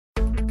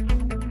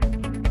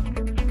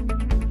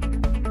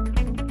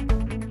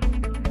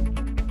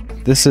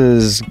This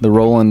is the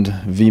Roland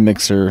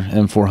V-Mixer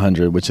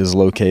M400, which is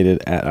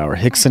located at our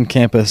Hixson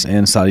campus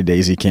and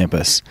Soddy-Daisy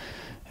campus,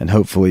 and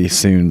hopefully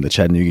soon the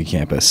Chattanooga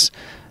campus.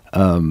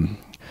 The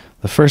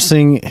first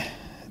thing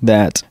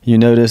that you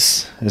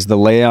notice is the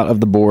layout of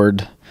the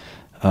board.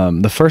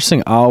 The first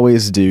thing I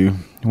always do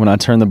when I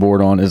turn the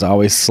board on is I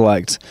always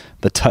select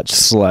the touch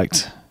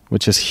select,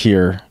 which is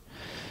here,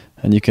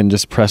 and you can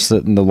just press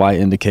it and the light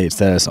indicates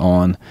that it's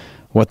on.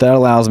 What that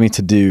allows me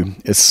to do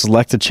is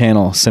select a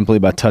channel simply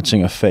by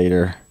touching a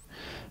fader.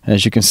 And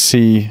as you can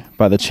see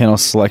by the channel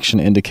selection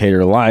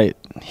indicator light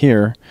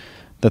here,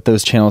 that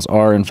those channels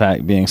are in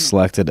fact being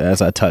selected as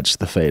I touch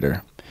the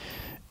fader.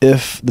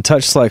 If the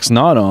touch select's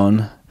not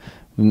on,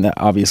 then that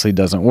obviously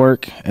doesn't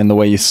work, and the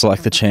way you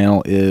select the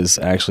channel is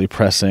actually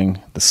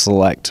pressing the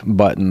select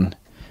button,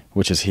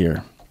 which is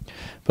here.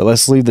 But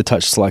let's leave the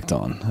touch select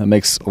on. It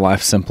makes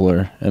life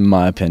simpler in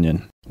my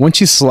opinion. Once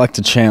you select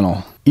a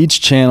channel,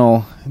 each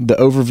channel, the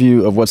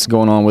overview of what's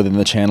going on within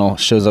the channel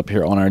shows up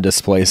here on our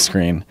display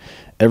screen.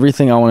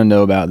 Everything I want to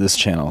know about this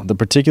channel. The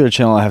particular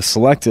channel I have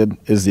selected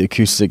is the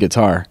acoustic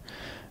guitar.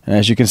 And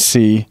as you can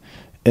see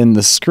in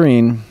the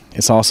screen,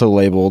 it's also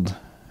labeled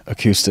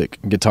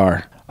acoustic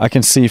guitar. I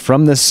can see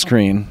from this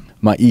screen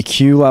my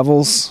EQ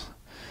levels,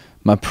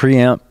 my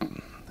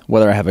preamp,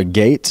 whether I have a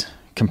gate,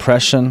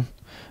 compression,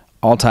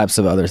 all types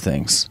of other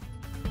things.